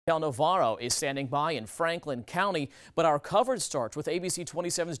Cal Navarro is standing by in Franklin County, but our coverage starts with ABC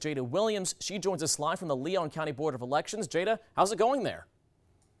 27's Jada Williams. She joins us live from the Leon County Board of Elections. Jada, how's it going there?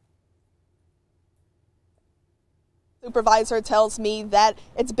 Supervisor tells me that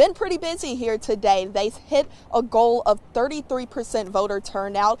it's been pretty busy here today. They hit a goal of 33% voter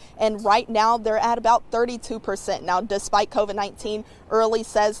turnout, and right now they're at about 32%. Now, despite COVID-19, Earley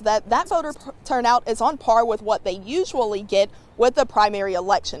says that voter turnout is on par with what they usually get with the primary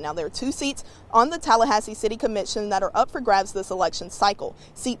election. Now, there are 2 seats on the Tallahassee City Commission that are up for grabs this election cycle.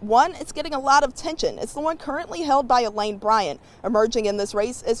 Seat 1 is getting a lot of attention. It's the one currently held by Elaine Bryant. Emerging in this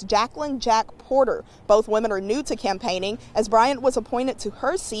race is Jacqueline Jack Porter. Both women are new to campaigning, as Bryant was appointed to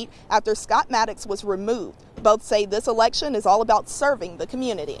her seat after Scott Maddox was removed. Both say this election is all about serving the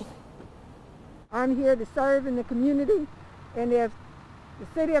community. I'm here to serve in the community, and if the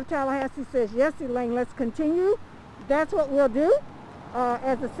city of Tallahassee says, yes, Elaine, let's continue, that's what we'll do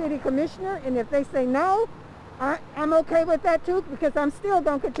as a city commissioner. And if they say no, I'm okay with that too, because I'm still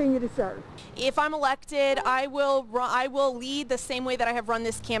going to continue to serve. If I'm elected, I will lead the same way that I have run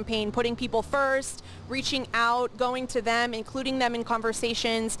this campaign, putting people first, reaching out, going to them, including them in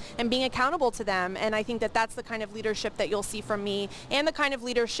conversations, and being accountable to them. And I think that that's the kind of leadership that you'll see from me, and the kind of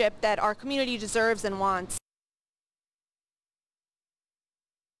leadership that our community deserves and wants.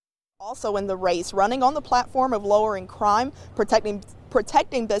 Also in the race, running on the platform of lowering crime,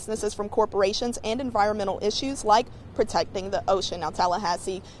 protecting businesses from corporations, and environmental issues like protecting the ocean. Now,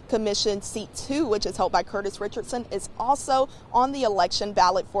 Tallahassee Commission Seat 2, which is held by Curtis Richardson, is also on the election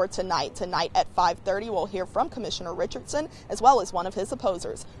ballot for tonight. Tonight at 5:30, we'll hear from Commissioner Richardson as well as one of his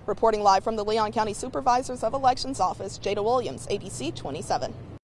opposers. Reporting live from the Leon County Supervisors of Elections Office, Jada Williams, ABC 27.